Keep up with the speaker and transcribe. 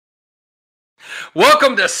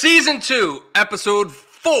Welcome to Season 2, Episode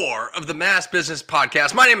 4 of the Mass Business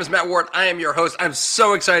Podcast. My name is Matt Ward. I am your host. I'm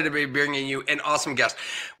so excited to be bringing you an awesome guest.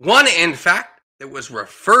 One, in fact, that was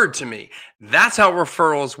referred to me. That's how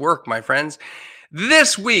referrals work, my friends.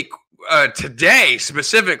 This week, today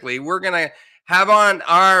specifically, we're going to have on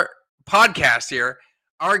our podcast here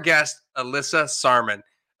our guest, Alyssa Sarman.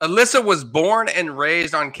 Alyssa was born and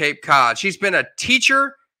raised on Cape Cod. She's been a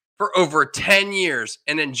teacher for over 10 years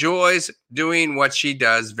and enjoys doing what she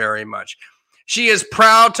does very much. She is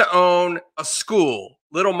proud to own a school,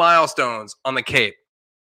 Little Milestones, on the Cape,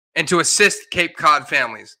 and to assist Cape Cod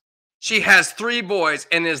families. She has 3 boys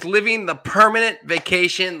and is living the permanent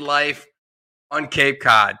vacation life on Cape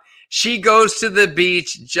Cod. She goes to the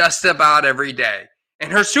beach just about every day,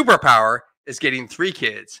 and her superpower is getting 3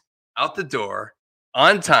 kids out the door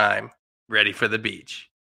on time, ready for the beach.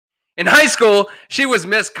 In high school, she was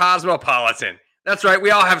Miss Cosmopolitan. That's right, we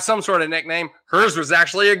all have some sort of nickname. Hers was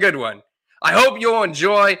actually a good one. I hope you'll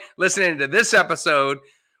enjoy listening to this episode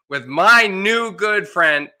with my new good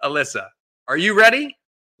friend, Alyssa. Are you ready?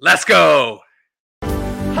 Let's go.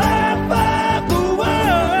 High five the world.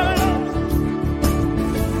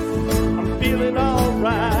 I'm feeling all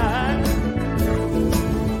right.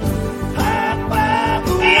 High five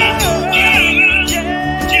the world.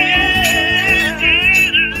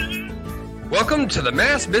 Welcome to the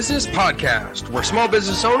Mass Business Podcast, where small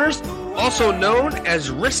business owners, also known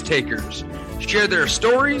as risk takers, share their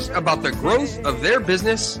stories about the growth of their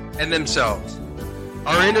business and themselves.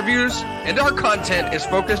 Our interviews and our content is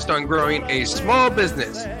focused on growing a small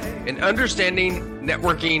business and understanding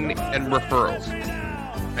networking and referrals.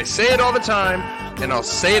 I say it all the time, and I'll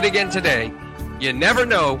say it again today. You never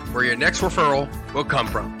know where your next referral will come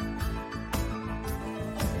from.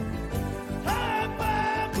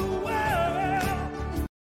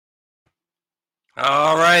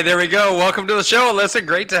 All right, there we go. Welcome to the show, Alyssa.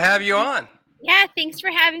 Great to have you on. Yeah, thanks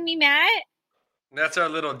for having me, Matt. That's our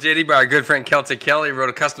little ditty by our good friend Celtic Kelly. Wrote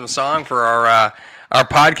a custom song for our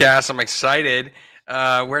podcast. I'm excited.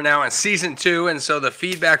 We're now in Season 2, and so the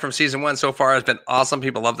feedback from Season 1 so far has been awesome.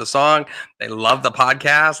 People love the song. They love the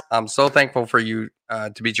podcast. I'm so thankful for you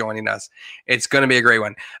to be joining us. It's going to be a great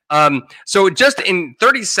one. So just in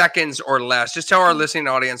 30 seconds or less, just tell our listening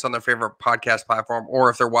audience on their favorite podcast platform, or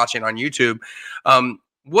if they're watching on YouTube,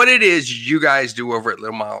 what it is you guys do over at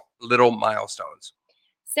Little Milestones.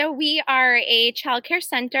 So we are a childcare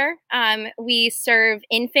center. We serve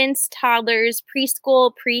infants, toddlers,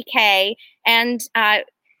 preschool, pre-K, and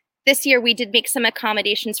this year we did make some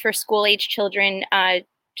accommodations for school-age children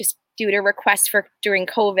just due to requests for during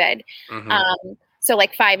COVID. Mm-hmm. So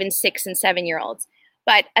like 5 and 6 and 7-year-olds.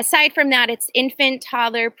 But aside from that, it's infant,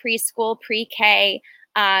 toddler, preschool, pre-K.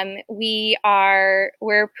 We're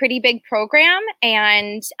a pretty big program,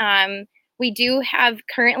 and we do have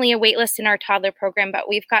currently a wait list in our toddler program, but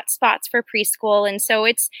we've got spots for preschool. And so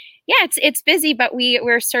it's busy, but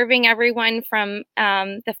we're serving everyone from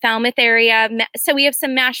the Falmouth area. So we have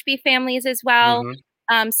some Mashpee families as well,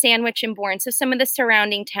 mm-hmm. Sandwich and Bourne. So some of the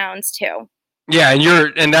surrounding towns too. Yeah.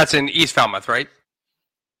 And that's in East Falmouth, right?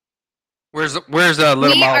 Where's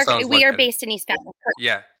Little Milestones? We are based in East Falmouth.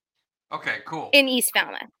 Yeah. Okay, cool. In East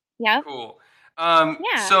Falmouth. Yeah. Cool.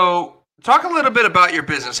 So talk a little bit about your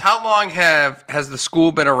business. How long has the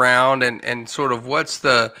school been around, and sort of what's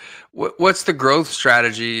the growth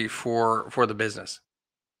strategy for the business?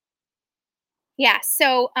 Yeah.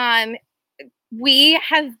 So we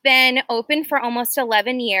have been open for almost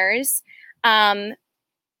 11 years. And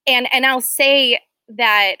I'll say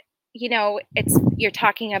that, you're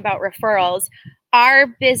talking about referrals. Our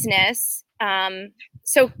business,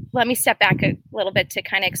 so let me step back a little bit to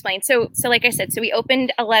kind of explain. So like I said, so we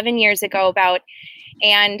opened 11 years ago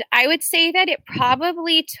and I would say that it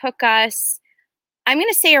probably took us, I'm going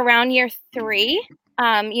to say around year 3,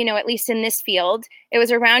 at least in this field, it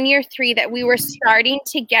was around year 3 that we were starting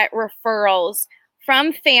to get referrals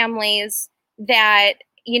from families that,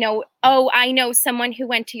 I know someone who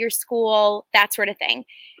went to your school, that sort of thing.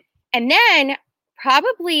 And then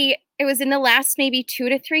probably it was in the last maybe 2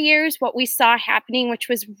 to 3 years, what we saw happening, which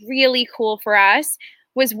was really cool for us,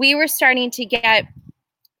 was we were starting to get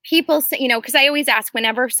people, because I always ask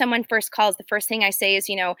whenever someone first calls, the first thing I say is,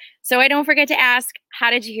 so I don't forget to ask, how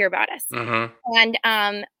did you hear about us? Mm-hmm.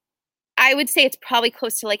 And I would say it's probably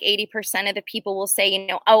close to like 80% of the people will say,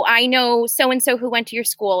 oh, I know so-and-so who went to your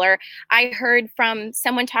school, or I heard from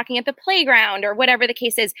someone talking at the playground, or whatever the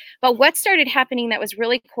case is. But what started happening that was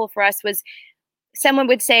really cool for us was someone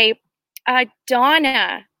would say,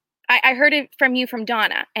 Donna, I heard it from you from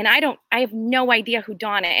Donna, and I have no idea who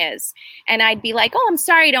Donna is. And I'd be like, oh, I'm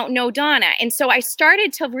sorry, I don't know Donna. And so I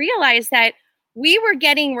started to realize that we were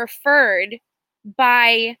getting referred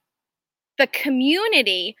by the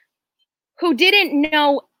community who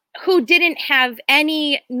didn't have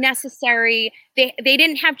any necessary, they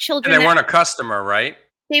didn't have children. And they weren't a customer, right?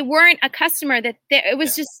 They weren't a customer.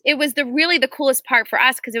 It was really the coolest part for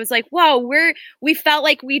us, because it was like, whoa, we felt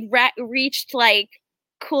like we'd reached like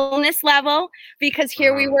coolness level, because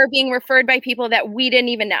here we were being referred by people that we didn't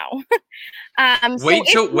even know. Wait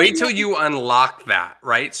till you unlock that,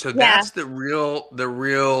 right? So that's the real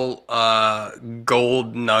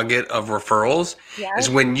gold nugget of referrals, is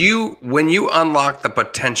when you unlock the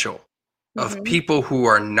potential of people who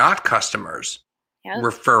are not customers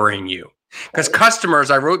referring you. Because customers,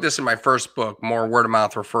 I wrote this in my first book, More Word of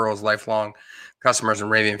Mouth Referrals, Lifelong Customers and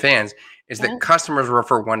Raving Fans, is that customers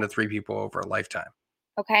refer 1 to 3 people over a lifetime.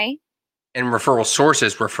 Okay. And referral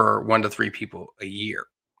sources refer 1 to 3 people a year.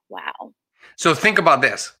 Wow. So think about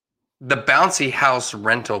this. The bouncy house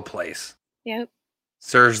rental place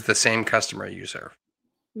serves the same customer you serve.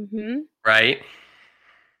 Right?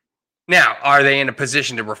 Now, are they in a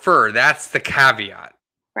position to refer? That's the caveat.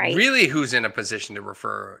 Right. Really, who's in a position to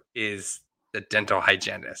refer is the dental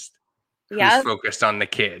hygienist who's focused on the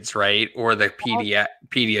kids, right? Or the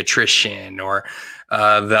pediatrician, or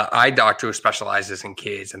the eye doctor who specializes in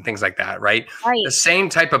kids and things like that, right? The same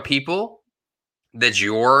type of people that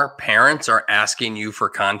your parents are asking you for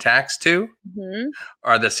contacts to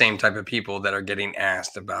are the same type of people that are getting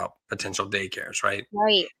asked about potential daycares, right?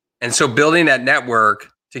 Right. And so building that network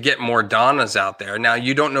to get more Donnas out there. Now,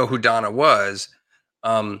 you don't know who Donna was,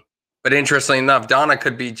 but interestingly enough, Donna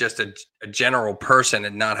could be just a general person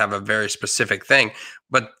and not have a very specific thing.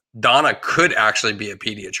 But Donna could actually be a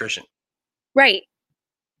pediatrician. Right.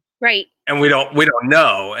 Right. And we don't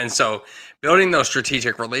know. And so building those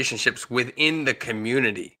strategic relationships within the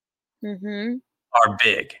community are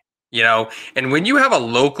big, you know. And when you have a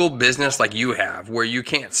local business like you have, where you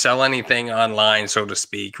can't sell anything online, so to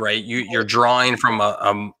speak, right? You're drawing from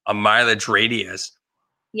a mileage radius.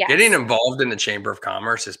 Getting involved in the Chamber of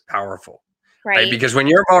Commerce is powerful, right? Because when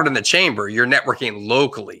you're involved in the chamber, you're networking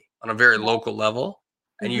locally on a very local level,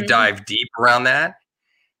 and you dive deep around that.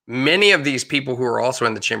 Many of these people who are also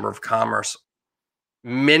in the Chamber of Commerce,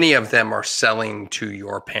 many of them are selling to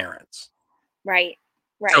your parents. Right.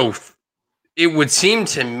 Right. So it would seem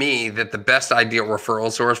to me that the best ideal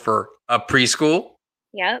referral source for a preschool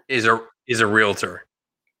is a realtor.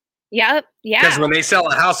 Yep. Yeah. Because when they sell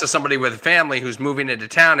a house to somebody with a family who's moving into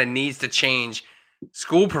town and needs to change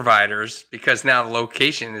school providers because now the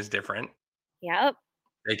location is different. Yep.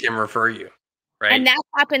 They can refer you. Right. And that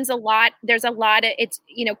happens a lot. There's a lot of, it's,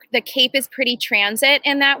 you know, the Cape is pretty transit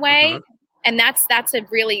in that way. And that's a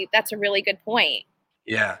really good point.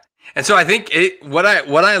 Yeah. And so I think what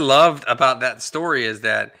I loved about that story is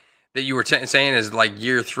that you were saying is like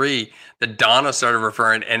year 3, the Donna started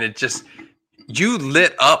referring, and it just, you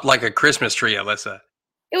lit up like a Christmas tree, Alyssa.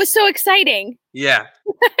 It was so exciting. Yeah.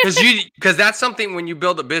 Because that's something when you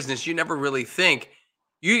build a business, you never really think.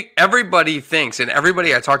 Everybody thinks, and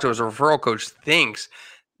everybody I talk to as a referral coach thinks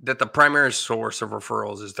that the primary source of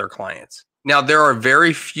referrals is their clients. Now, there are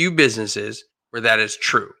very few businesses where that is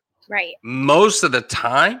true. Right. Most of the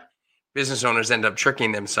time, business owners end up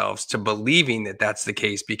tricking themselves to believing that that's the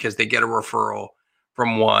case because they get a referral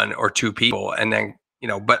from 1 or 2 people, and then, you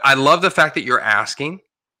know, but I love the fact that you're asking,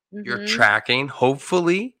 you're tracking,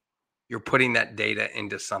 hopefully you're putting that data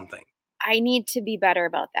into something. I need to be better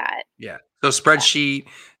about that. Yeah. So spreadsheet,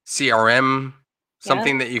 CRM,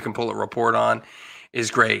 something that you can pull a report on is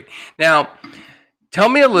great. Now, tell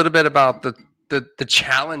me a little bit about the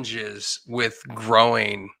challenges with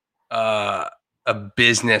growing a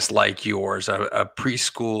business like yours, a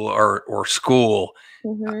preschool or school.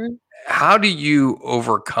 How do you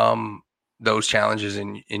overcome those challenges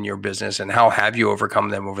in your business, and how have you overcome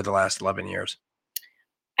them over the last 11 years?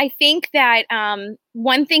 I think that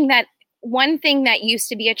one thing that used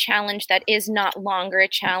to be a challenge that is not longer a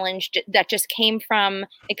challenge, that just came from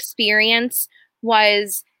experience,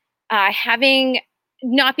 was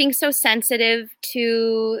not being so sensitive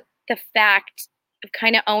to the fact of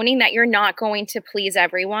kind of owning that you're not going to please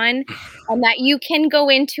everyone, and that you can go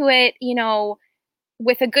into it, you know,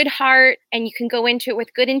 with a good heart, and you can go into it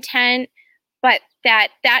with good intent, but that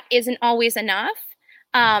isn't always enough.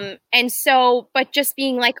 And so, but just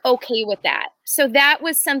being like, okay with that. So that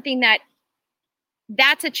was something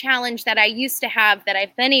that's a challenge that I used to have that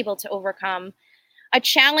I've been able to overcome. A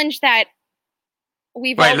challenge that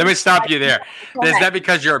we've. Wait, let me stop you there. Is that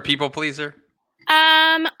because you're a people pleaser?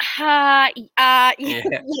 Yeah.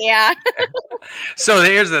 So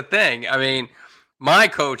here's the thing. I mean, my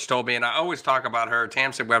coach told me, and I always talk about her,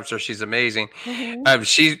 Tamsin Webster. She's amazing.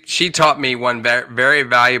 Mhm. She taught me one very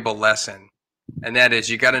valuable lesson, and that is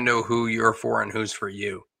you got to know who you're for and who's for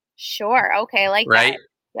you, Sure. Okay. I like that. right?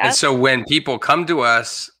 And Yep. so when people come to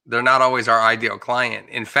us, they're not always our ideal client.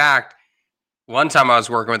 In fact, one time I was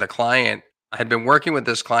working with a client. I had been working with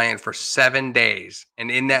this client for 7 days,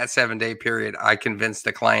 and in that 7-day period, I convinced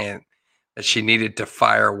the client that she needed to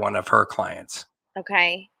fire one of her clients.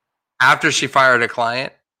 Okay. After she fired a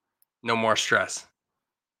client, no more stress.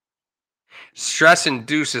 Stress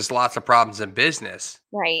induces lots of problems in business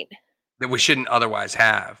Right. that we shouldn't otherwise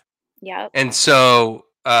have. Yep. And so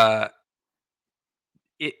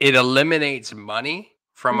it eliminates money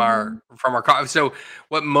from our so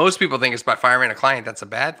what most people think is by firing a client, that's a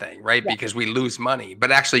bad thing, right? Yeah. Because we lose money,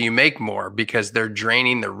 but actually you make more because they're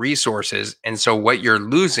draining the resources. And so what you're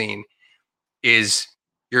losing is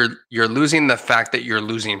you're losing the fact that you're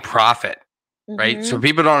losing profit. Right. So Mhm.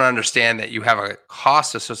 people don't understand that you have a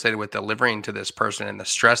cost associated with delivering to this person and the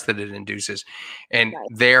stress that it induces. And Right.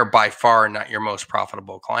 they're by far not your most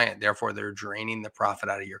profitable client. Therefore, they're draining the profit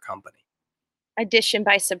out of your company. Addition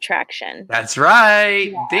by subtraction. That's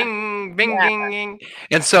right. Yeah. Ding, bing, Yeah. ding, ding.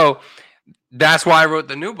 And so that's why I wrote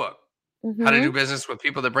the new book, How to Mhm. Do Business with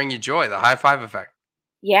People That Bring You Joy, the high five effect.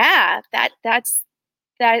 Yeah. That's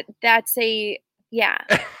a yeah.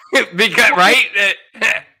 Because, right?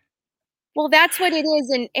 Well, that's what it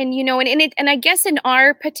is, and you know, and I guess in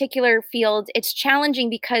our particular field, it's challenging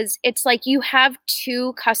because it's like you have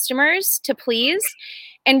two customers to please,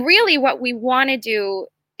 and really what we want to do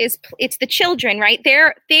is it's the children, right? They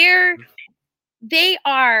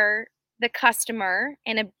are the customer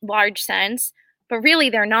in a large sense, but really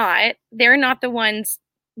they're not. They're not the ones,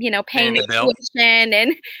 you know, paying Paying the the bill. tuition,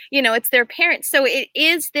 and you know, it's their parents. So it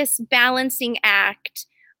is this balancing act.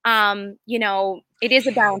 You know, it is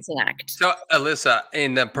a balancing act. So, Alyssa,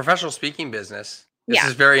 in the professional speaking business, this Yeah.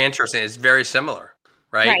 is very interesting. It's very similar,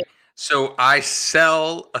 right? Right. So, I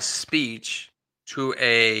sell a speech to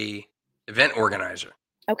a event organizer.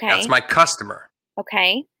 Okay. That's my customer.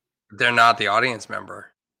 Okay. They're not the audience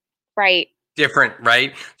member. Right. Different,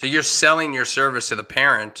 right? So you're selling your service to the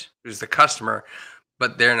parent, who's the customer,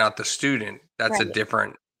 but they're not the student. That's a Right.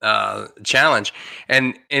 different challenge,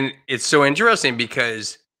 and it's so interesting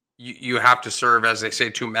because you have to serve, as they say,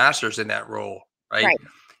 two masters in that role, right? Right.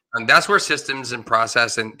 And that's where systems and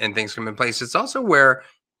process and things come in place. It's also where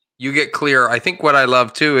you get clear. I think what I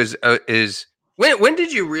love too is when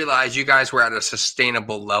did you realize you guys were at a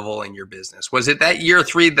sustainable level in your business? Was it that year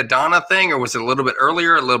 3, the Donna thing, or was it a little bit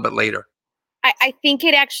earlier, a little bit later? I think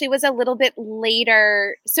it actually was a little bit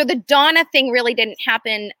later. So the Donna thing really didn't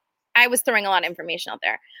happen. I was throwing a lot of information out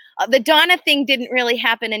there. The Donna thing didn't really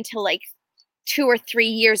happen until like 2 or 3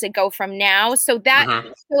 years ago from now. So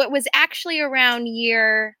so it was actually around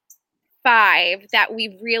year 5 that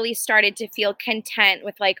we really started to feel content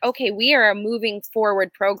with like, okay, we are a moving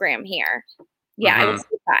forward program here. Yeah, it was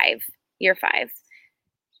year 5.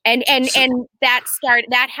 And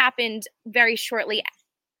that happened very shortly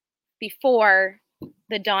before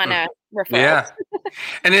the Donna referral. Yeah.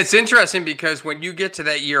 And it's interesting because when you get to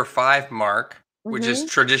that year 5 mark, which is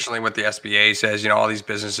traditionally what the SBA says, you know, all these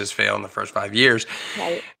businesses fail in the first 5 years.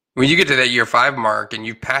 Right. When you get to that year 5 mark and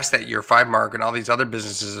you pass that year 5 mark and all these other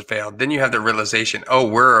businesses have failed, then you have the realization, oh,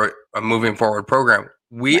 we're a moving forward program.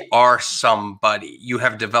 We are somebody. You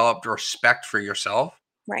have developed respect for yourself.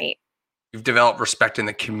 Right. You've developed respect in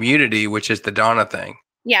the community, which is the Donna thing.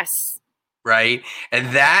 Yes. Right. And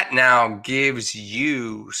that now gives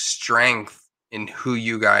you strength in who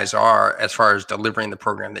you guys are as far as delivering the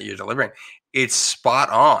program that you're delivering. It's spot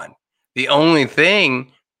on. The only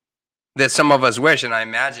thing that some of us wish, and I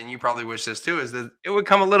imagine you probably wish this too, is that it would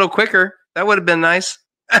come a little quicker. That would have been nice.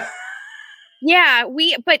 Yeah,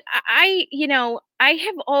 but I, you know, I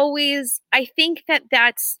have always, I think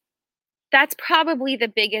that's probably the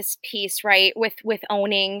biggest piece, right? With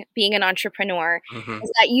owning, being an entrepreneur,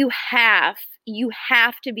 is that you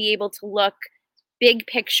have to be able to look big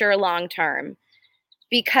picture long term,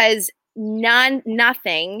 because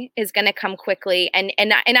nothing is going to come quickly. And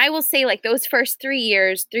I will say, like, those first 3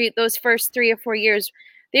 or 4 years,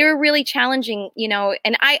 they were really challenging, you know.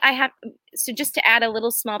 And I have, so just to add a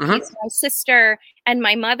little small piece, my sister and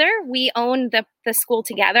my mother, we own the school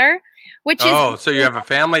together, which is, so you have a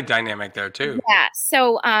family dynamic there too. yeah.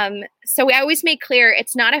 So we always make clear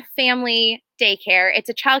it's not a family daycare; it's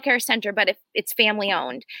a childcare center, but it's family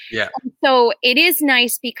owned. Yeah. And so it is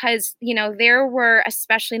nice because, you know, there were,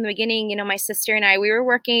 especially in the beginning, you know, my sister and I, we were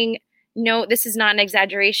working. No, this is not an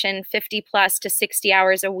exaggeration, 50 plus to 60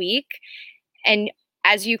 hours a week, and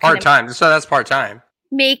as you can Part time. So that's part time.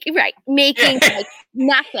 making like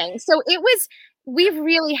nothing. So we've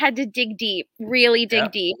really had to dig deep, really dig Yeah.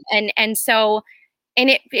 deep. And so,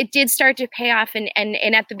 and it did start to pay off.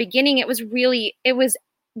 And at the beginning, it was really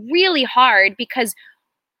hard because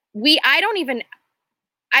I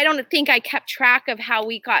don't think I kept track of how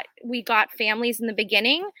we got families in the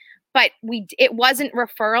beginning, but it wasn't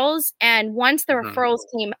referrals. And once the referrals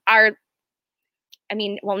came,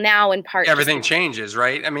 now in part Everything changes,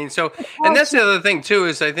 right? I mean, so, and that's the other thing too,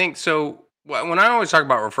 is I think, so when I always talk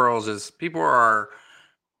about referrals is people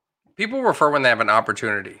refer when they have an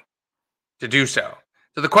opportunity to do so.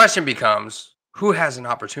 So the question becomes, who has an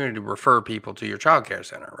opportunity to refer people to your childcare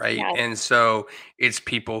center, right? Yes. And so it's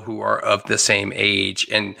people who are of the same age.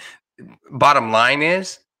 And bottom line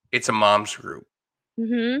is, it's a mom's group,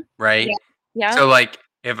 right? Yeah. So like,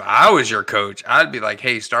 if I was your coach, I'd be like,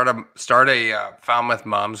 hey, start a Falmouth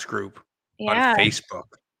moms group on Facebook,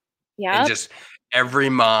 and just every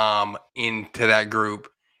mom into that group,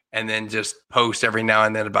 and then just post every now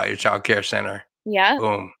and then about your child care center. Yeah.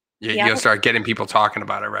 Boom. You'll start getting people talking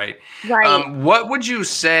about it, right? Right. What would you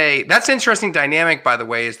say? That's interesting dynamic, by the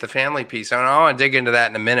way, is the family piece. I want to dig into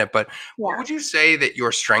that in a minute, but what would you say that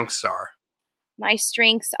your strengths are? My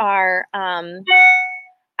strengths are,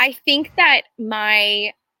 I think that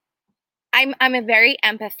I'm a very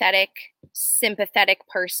empathetic, sympathetic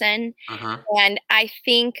person. And I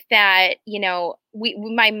think that,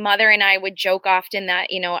 my mother and I would joke often that,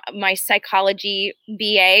 my psychology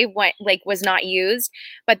BA was not used,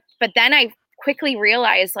 but then I quickly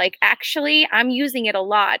realized, like, actually I'm using it a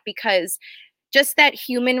lot, because just that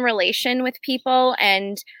human relation with people.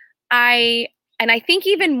 And I think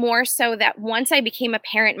even more so that once I became a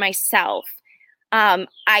parent myself,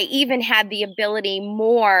 I even had the ability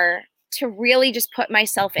more to really just put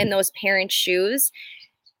myself in those parents' shoes.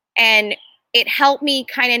 And it helped me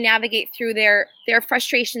kind of navigate through their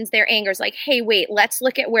frustrations, their angers. Like, hey, wait, let's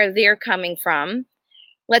look at where they're coming from.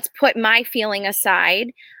 Let's put my feeling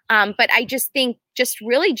aside. But I just think just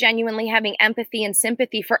really genuinely having empathy and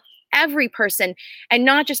sympathy for every person, and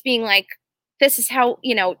not just being like, this is how,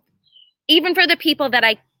 even for the people that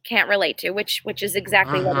I can't relate to, which is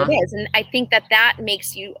exactly what it is. And I think that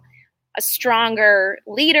makes you a stronger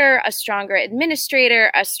leader, a stronger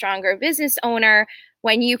administrator, a stronger business owner,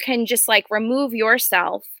 when you can just like remove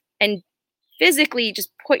yourself and physically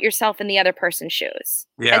just put yourself in the other person's shoes.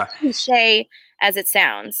 Yeah. As cliche as it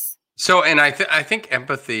sounds. So, and I think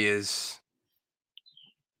empathy is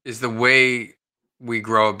the way we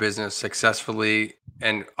grow a business successfully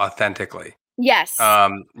and authentically. Yes.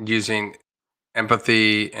 Using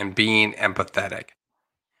empathy and being empathetic.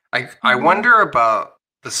 I wonder about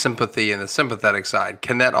the sympathy and the sympathetic side.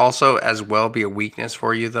 Can that also as well be a weakness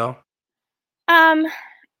for you, though?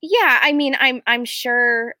 Yeah, I mean, I'm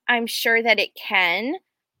sure that it can.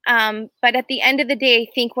 But at the end of the day, I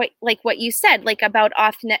think what you said, like about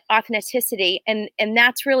authenticity, and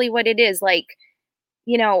that's really what it is. Like,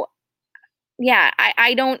 I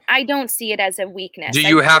don't see it as a weakness. Do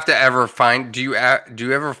you have to ever find? Do you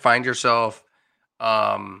ever find yourself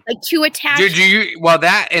like too attached? Do you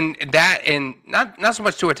that and not so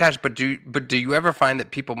much too attached, but do you ever find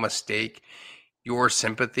that people mistake your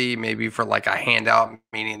sympathy maybe for like a handout,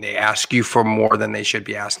 meaning they ask you for more than they should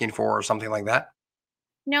be asking for, or something like that?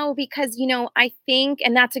 No, because I think,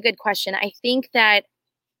 and that's a good question. I think that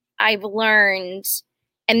I've learned,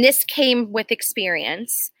 and this came with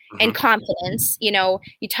experience and confidence. You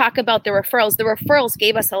talk about the referrals. The referrals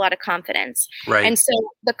gave us a lot of confidence. Right. And so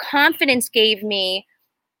the confidence gave me,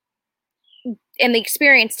 and the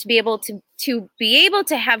experience to be able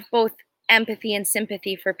to have both empathy and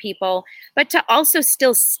sympathy for people, but to also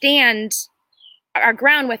still stand our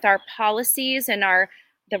ground with our policies and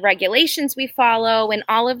the regulations we follow and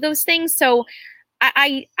all of those things. So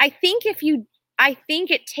I think it's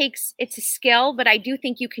a skill, but I do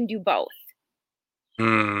think you can do both.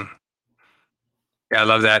 Yeah, I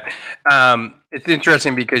love that. It's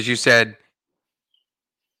interesting because you said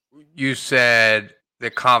the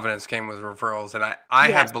confidence came with referrals, and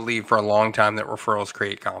I have believed for a long time that referrals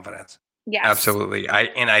create confidence. Yes. Absolutely.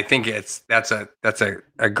 I think that's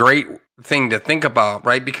a great thing to think about,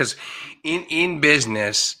 right? Because in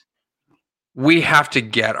business, we have to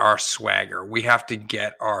get our swagger, we have to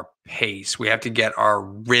get our pace, we have to get our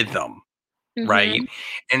rhythm, right?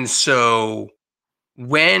 And so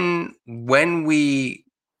when we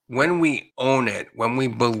own it, when we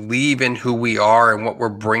believe in who we are and what we're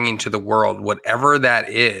bringing to the world, whatever that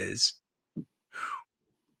is,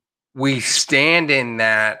 we stand in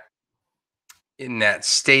that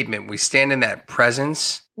statement, we stand in that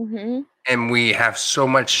presence, and we have so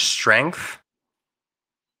much strength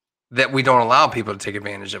that we don't allow people to take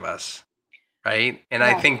advantage of us. Right. And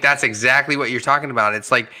I Right. think that's exactly what you're talking about.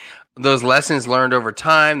 It's like those lessons learned over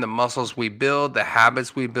time, the muscles we build, the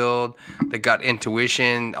habits we build, the gut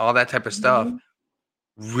intuition, all that type of stuff Mhm.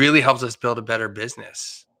 really helps us build a better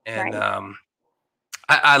business. And Right.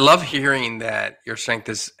 I love hearing that your strength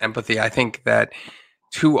is empathy. I think that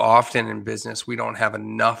too often in business, we don't have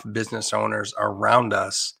enough business owners around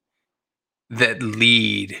us that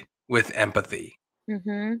lead with empathy.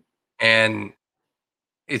 Mhm. And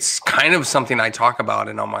it's kind of something I talk about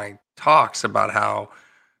in all my talks about how,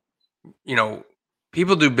 you know,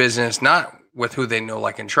 people do business not with who they know,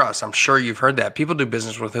 like, and trust. I'm sure you've heard that. People do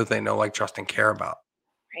business with who they know, like, trust, and care about.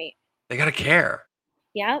 Right. They got to care.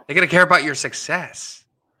 Yep. They got to care about your success,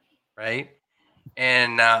 right?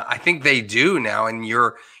 And I think they do now, and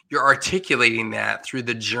you're articulating that through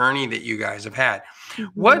the journey that you guys have had.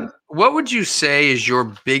 Mhm. What would you say is your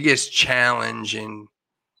biggest challenge in,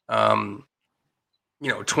 um,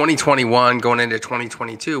 2021 going into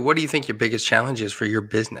 2022? What do you think your biggest challenge is for your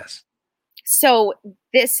business? So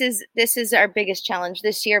this is our biggest challenge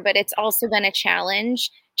this year, but it's also been a challenge,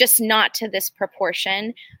 just not to this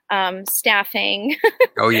proportion. Staffing.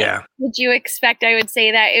 Oh yeah, Would you expect I would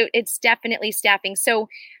say that it's definitely staffing. So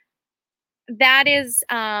that is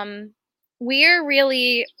we are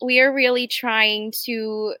really trying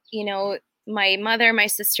to, my mother, my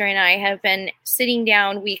sister, and I have been sitting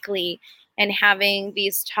down weekly and having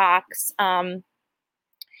these talks.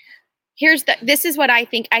 This is what I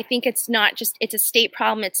think it's not just, it's a state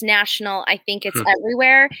problem, it's national. I think it's Hmm.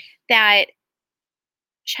 everywhere, that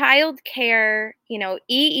childcare,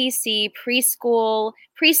 EEC, preschool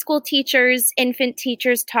teachers, infant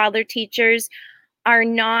teachers, toddler teachers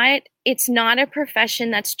it's not a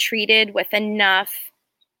profession that's treated with enough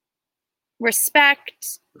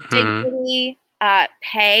respect, Hmm. dignity,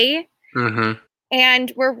 pay. Hmm.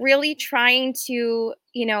 And we're really trying to,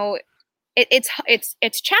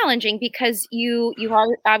 it's challenging because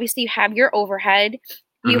obviously you have your overhead,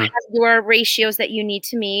 you Hmm. have your ratios that you need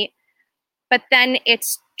to meet, but then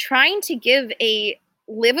it's trying to give a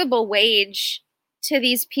livable wage to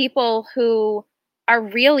these people who are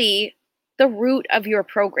really the root of your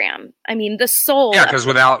program. I mean, the soul Yeah, of because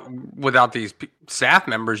without these staff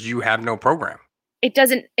members, you have no program. it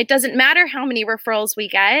doesn't matter how many referrals we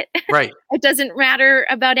get. Right. It doesn't matter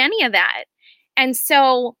about any of that. And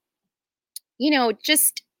so,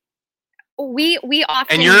 just we And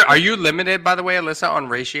often are you limited, by the way, Alyssa, on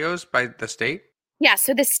ratios by the state? Yeah,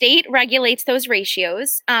 so the state regulates those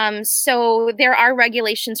ratios. So there are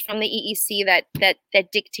regulations from the EEC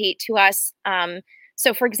that dictate to us.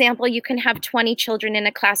 So, for example, you can have 20 children in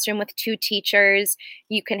a classroom with 2 teachers.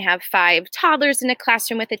 You can have 5 toddlers in a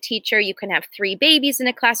classroom with a teacher. You can have 3 babies in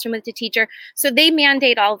a classroom with a teacher. So they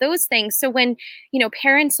mandate all those things. So when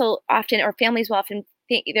parents will often, or families will often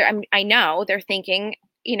think, I know they're thinking,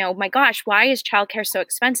 my gosh, why is childcare so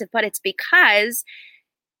expensive? But it's because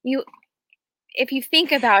if you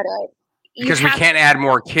think about it, Because we can't add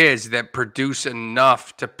more kids that produce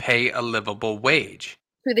enough to pay a livable wage.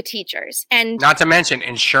 through the teachers and Not to mention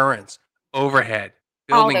insurance, overhead,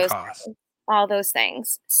 all building those costs. things, all those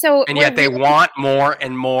things. So And we're yet they really, want more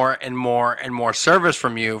and more and more and more service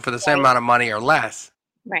from you for the same right, amount of money or less.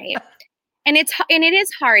 right. And it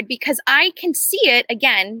is hard because I can see it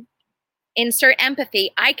again. Insert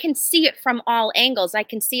empathy. I can see it from all angles. I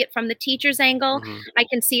can see it from the teacher's angle. Hmm. I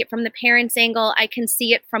can see it from the parents' angle. I can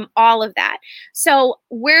see it from all of that. So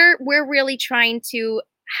we're really trying to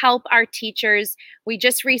help our teachers. We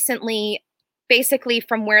just recently, basically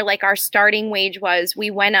from where like our starting wage was, we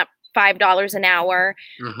went up $5 an hour.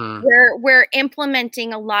 Hmm. We're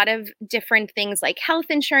implementing a lot of different things like health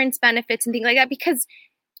insurance benefits and things like that because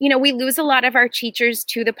we lose a lot of our teachers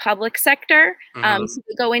to the public sector. Hmm. So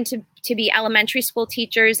we go into to be elementary school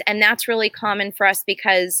teachers, and that's really common for us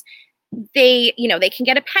because they can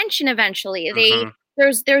get a pension eventually. Hmm.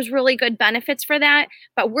 There's really good benefits for that,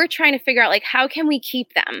 but we're trying to figure out like how can we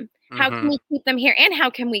keep them? How can Hmm. we keep them here, and how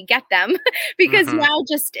can we get them? Because Hmm. now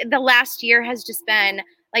just the last year has just been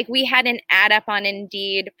like we had an ad up on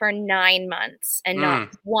Indeed for 9 months, and not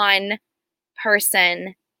one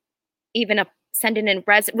person even send in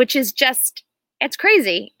which is just, it's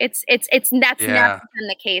crazy. It's that's Yeah. never been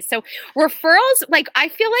the case. So referrals, like I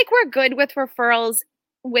feel like we're good with referrals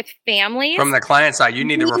with families. From the client side, you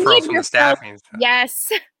need the We referrals need from the referrals. staffing.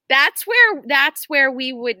 Yes, that's where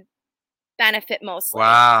we would benefit mostly.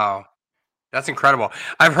 Wow. That's incredible.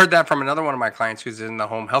 I've heard that from another one of my clients who's in the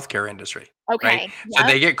home healthcare industry. Okay. Right. So Yep.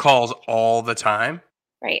 they get calls all the time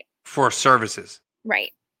Right. for services.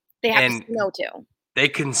 Right. They have And to say no to. they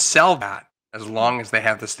can sell that as long as they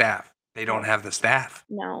have the staff. They don't have the staff.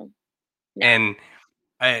 No. No. And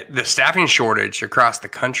the staffing shortage across the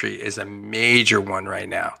country is a major one right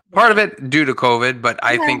now. Part of it due to COVID, but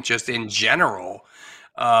I Yeah. think just in general,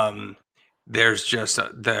 there's just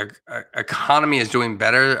the economy is doing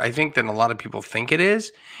better, I think, than a lot of people think it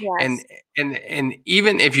is. Yes. And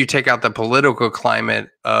even if you take out the political climate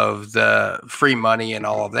of the free money and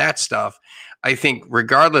all of that stuff, I think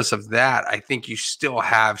regardless of that, I think you still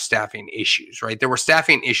have staffing issues, right? There were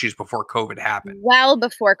staffing issues before COVID happened. Well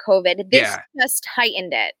before COVID. This Yeah. just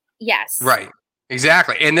heightened it. Yes. Right.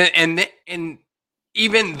 Exactly. And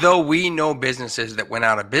even though we know businesses that went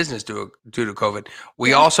out of business due to COVID,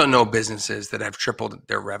 we Yeah. also know businesses that have tripled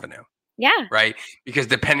their revenue, Yeah. right? Because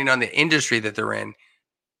depending on the industry that they're in,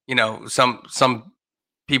 some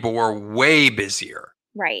people were way busier.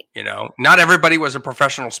 Right. Not everybody was a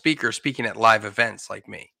professional speaker speaking at live events like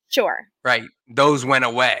me, Sure. right? Those went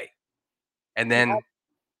away, and then Yep.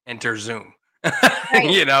 enter Zoom.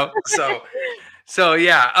 Right. So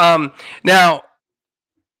yeah. Now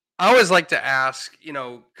I always like to ask,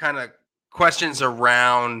 kind of questions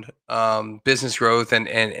around business growth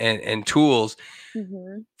and tools.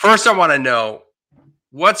 Mhm. First, I want to know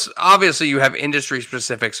what's obviously you have industry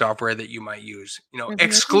specific software that you might use. Mhm.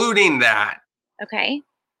 Excluding that, Okay.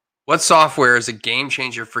 what software is a game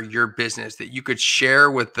changer for your business that you could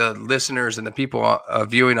share with the listeners and the people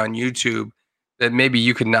viewing on YouTube that maybe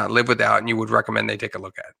you could not live without and you would recommend they take a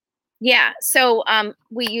look at? Yeah. So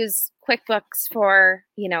we use QuickBooks for,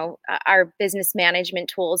 our business management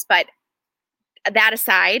tools, but that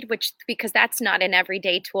aside, because that's not an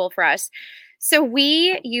everyday tool for us. So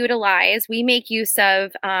we make use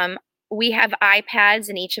of, we have iPads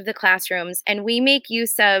in each of the classrooms, and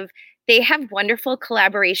they have wonderful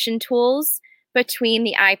collaboration tools between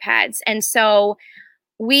the iPads. And so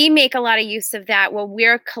we make a lot of use of that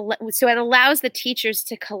so it allows the teachers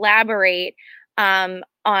to collaborate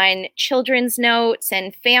on children's notes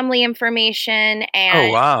and family information. And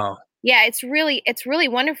Oh, wow. yeah, it's really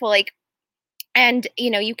wonderful. Like, and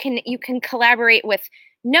you can collaborate with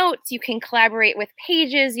notes, you can collaborate with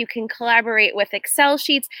pages, you can collaborate with Excel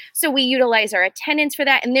sheets. So we utilize our attendance for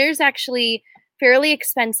that. And there's actually fairly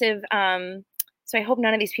expensive, so I hope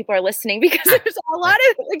none of these people are listening, because there's a lot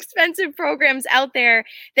of expensive programs out there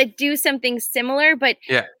that do something similar. But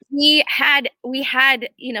Yeah. we had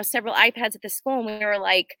several iPads at the school, and we were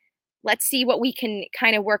like, let's see what we can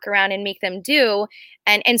kind of work around and make them do.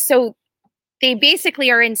 And so they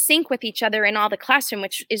basically are in sync with each other in all the classroom,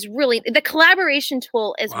 which is really the collaboration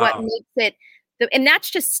tool is what Wow. makes it. And that's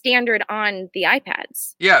just standard on the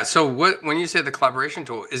iPads. Yeah. So when you say the collaboration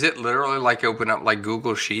tool, is it literally like open up like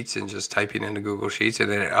Google Sheets and just typing into Google Sheets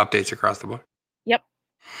and then it updates across the board? Yep.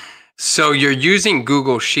 So you're using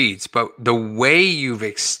Google Sheets, but the way you've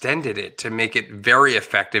extended it to make it very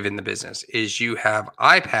effective in the business is you have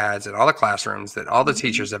iPads in all the classrooms that all the Mhm.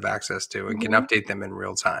 teachers have access to and can Mhm. update them in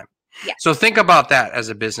real time. Yes. So think about that as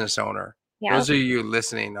a business owner. Yeah. Those of you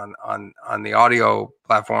listening on the audio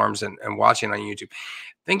platforms and watching on YouTube,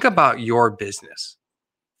 think about your business.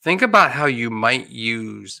 Think about how you might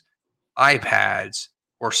use iPads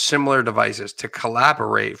or similar devices to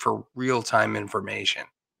collaborate for real-time information.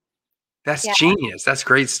 That's Yeah. genius. That's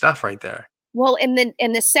great stuff right there. Well, and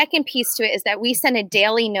the second piece to it is that we send a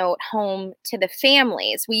daily note home to the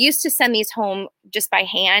families. We used to send these home just by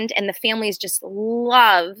hand, and the families just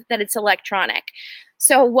love that it's electronic.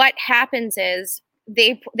 So what happens is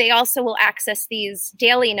they also will access these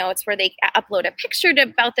daily notes where they upload a picture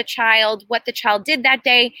about the child, what the child did that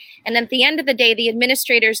day, and then at the end of the day, the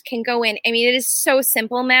administrators can go in. I mean, it is so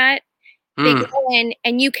simple, Matt. They go in,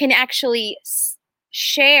 and you can actually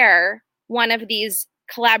share one of these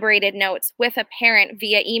collaborated notes with a parent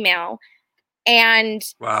via email, and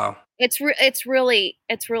Wow. it's really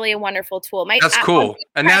a wonderful tool. That's cool.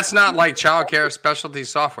 And that's not like childcare specialty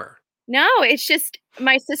software. No, it's just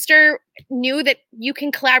my sister knew that you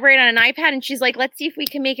can collaborate on an iPad, and she's like, let's see if we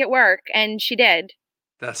can make it work, and she did.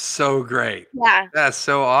 That's so great. Yeah. That's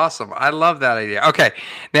so awesome. I love that idea. Okay.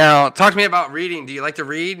 Now talk to me about reading. Do you like to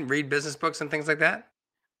read business books and things like that?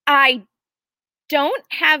 I don't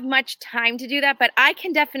have much time to do that, but I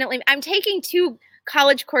can definitely. I'm taking 2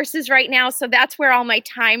 college courses right now, so that's where all my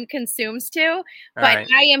time consumes to. But Right.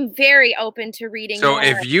 I am very open to reading So more.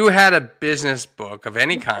 if you had a business book of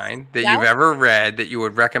any kind that Yeah. you've ever read that you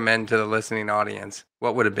would recommend to the listening audience,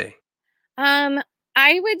 what would it be?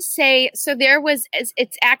 I would say, so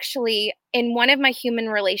it's actually in one of my human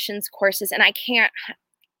relations courses, and I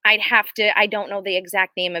don't know the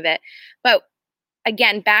exact name of it, but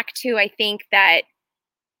again, back to, I think that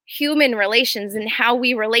human relations and how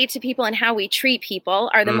we relate to people and how we treat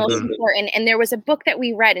people are the most Mhm. important. And there was a book that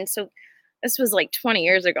we read, and so This was like 20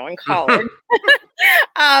 years ago in college.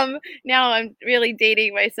 Now I'm really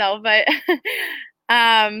dating myself, but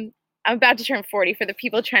I'm about to turn 40 for the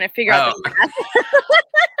people trying to figure out the math.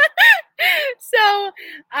 So,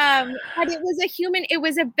 but it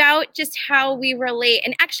was about just how we relate.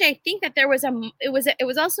 And actually, I think that it was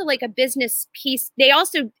also like a business piece. They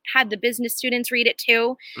also had the business students read it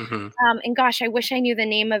too. Mm-hmm. And gosh, I wish I knew the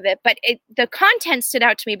name of it, but the content stood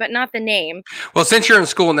out to me, but not the name. Well, since you're in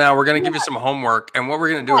school now, we're going to give you some homework, and what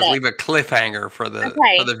we're going to do is leave a cliffhanger for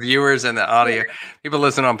the viewers and the audio people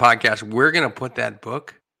listening on podcasts. We're going to put that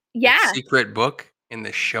book, secret book, in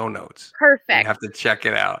the show notes. Perfect. You have to check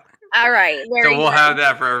it out. All right. So we'll have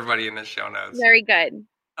that for everybody in the show notes. Very good.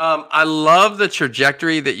 I love the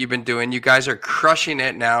trajectory that you've been doing. You guys are crushing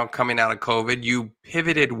it now coming out of COVID. You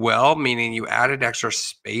pivoted well, meaning you added extra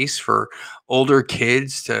space for older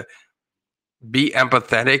kids to be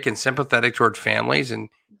empathetic and sympathetic toward families and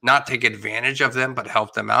not take advantage of them, but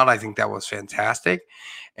help them out. I think that was fantastic.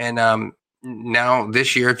 And now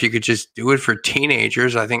this year, if you could just do it for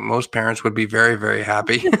teenagers, I think most parents would be very, very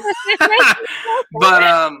happy.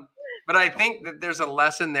 But I think that there's a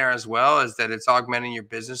lesson there as well, is that it's augmenting your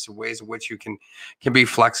business in ways in which you can be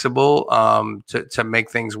flexible to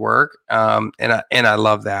make things work. And I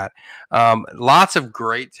love that. Lots of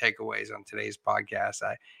great takeaways on today's podcast.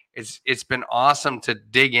 It's been awesome to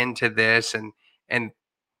dig into this and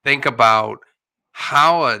think about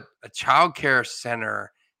how a child care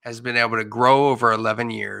center has been able to grow over 11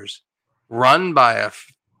 years, run by a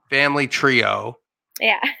family trio.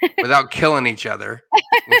 Yeah. Without killing each other.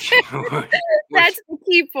 That's the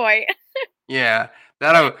key point. Yeah.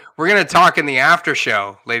 We're going to talk in the after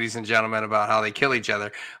show, ladies and gentlemen, about how they kill each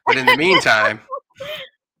other. But in the meantime,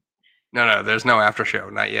 no, there's no after show,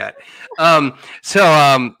 not yet. So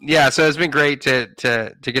it's been great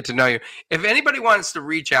to get to know you. If anybody wants to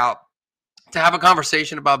reach out to have a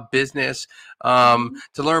conversation about business, to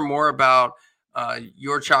learn more about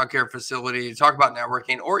your childcare facility, to talk about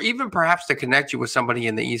networking, or even perhaps to connect you with somebody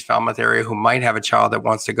in the East Falmouth area who might have a child that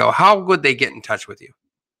wants to go, how would they get in touch with you?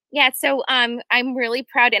 Yeah, so I'm really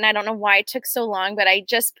proud, and I don't know why it took so long, but I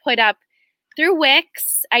just put up through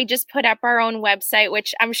Wix. I just put up our own website,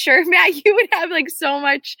 which I'm sure, Matt, you would have like so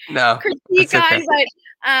much critique on, but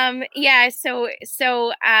so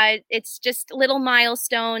it's just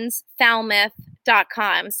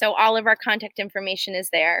littlemilestonesthalmouth.com. So all of our contact information is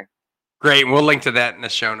there. Great. We'll link to that in the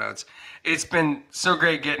show notes. It's been so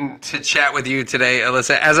great getting to chat with you today,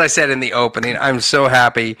 Alyssa. As I said in the opening, I'm so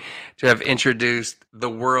happy to have introduced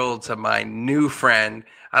the world to my new friend.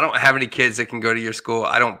 I don't have any kids that can go to your school.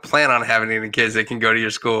 I don't plan on having any kids that can go to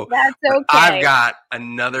your school. That's okay. I've got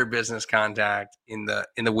another business contact in the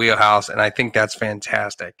wheelhouse, and I think that's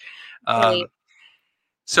fantastic.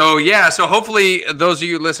 So hopefully those of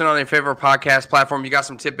you listening on your favorite podcast platform, you got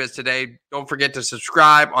some tidbits today. Don't forget to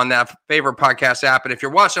subscribe on that favorite podcast app. And if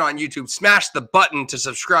you're watching on YouTube, smash the button to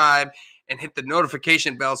subscribe and hit the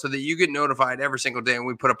notification bell so that you get notified every single day when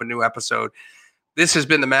we put up a new episode. This has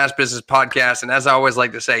been the Mass Business Podcast. And as I always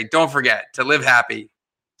like to say, don't forget to live happy,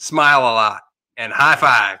 smile a lot, and high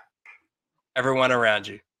five everyone around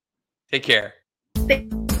you. Take care.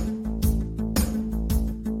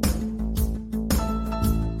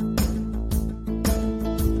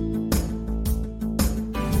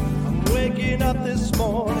 Waking up this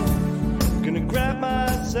morning, gonna grab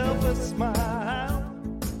myself a smile.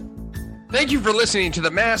 Thank you for listening to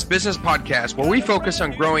the Mass Business Podcast, where we focus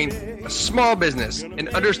on growing a small business and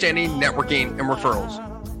understanding networking and referrals.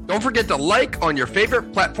 Don't forget to like on your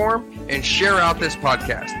favorite platform and share out this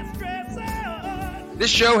podcast. This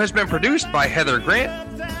show has been produced by Heather Grant,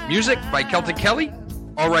 music by Celtic Kelly,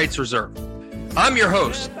 all rights reserved. I'm your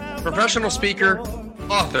host, professional speaker,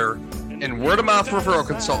 author, and word-of-mouth referral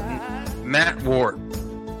consultant, Matt Ward.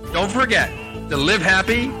 Don't forget to live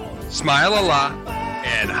happy, smile a lot,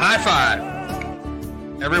 and high five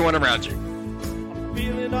everyone around you.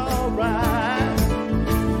 Feeling all right.